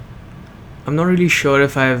I'm not really sure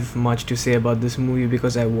if I have much to say about this movie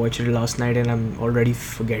because I watched it last night and I'm already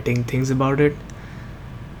forgetting things about it.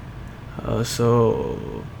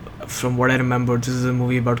 So, from what I remember, this is a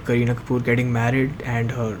movie about Kareena Kapoor getting married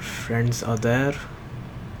and her friends are there.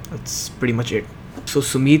 That's pretty much it. So,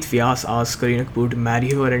 Sumit Vyas asks Kareena Kapoor to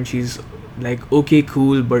marry her, and she's like, okay,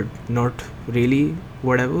 cool, but not really,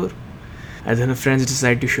 whatever. And then her friends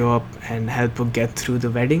decide to show up and help her get through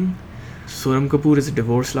the wedding. Sonam Kapoor is a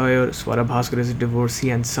divorce lawyer, Swara Bhaskar is a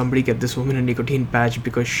divorcee, and somebody get this woman a nicotine patch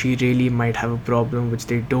because she really might have a problem which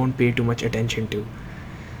they don't pay too much attention to.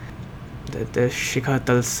 There's Shikha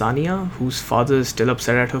Talsania, whose father is still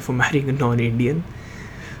upset at her for marrying a non Indian.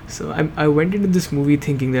 So I went into this movie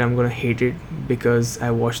thinking that I'm gonna hate it because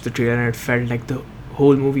I watched the trailer and it felt like the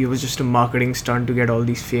whole movie was just a marketing stunt to get all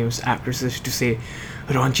these famous actresses to say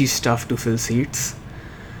raunchy stuff to fill seats.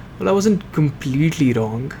 Well, I wasn't completely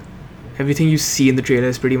wrong. Everything you see in the trailer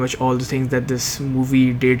is pretty much all the things that this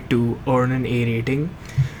movie did to earn an A rating,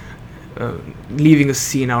 uh, leaving a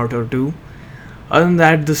scene out or two. Other than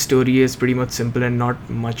that, the story is pretty much simple and not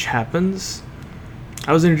much happens.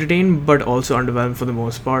 I was entertained but also underwhelmed for the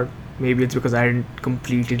most part. Maybe it's because I didn't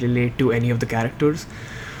completely relate to any of the characters.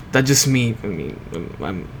 That's just me. I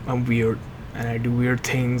mean, I'm weird and I do weird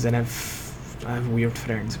things and I have weird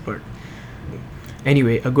friends. But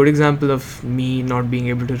anyway, a good example of me not being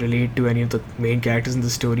able to relate to any of the main characters in the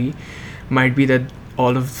story might be that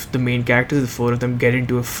all of the main characters, the four of them, get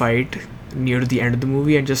into a fight near the end of the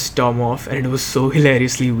movie and just storm off, and it was so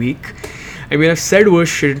hilariously weak. I mean, I've said worse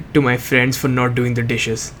shit to my friends for not doing the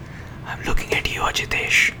dishes. I'm looking at you,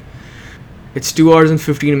 Ajitesh. It's 2 hours and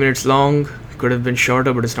 15 minutes long. Could have been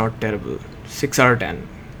shorter, but it's not terrible. 6 out of 10.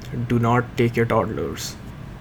 Do not take your toddlers.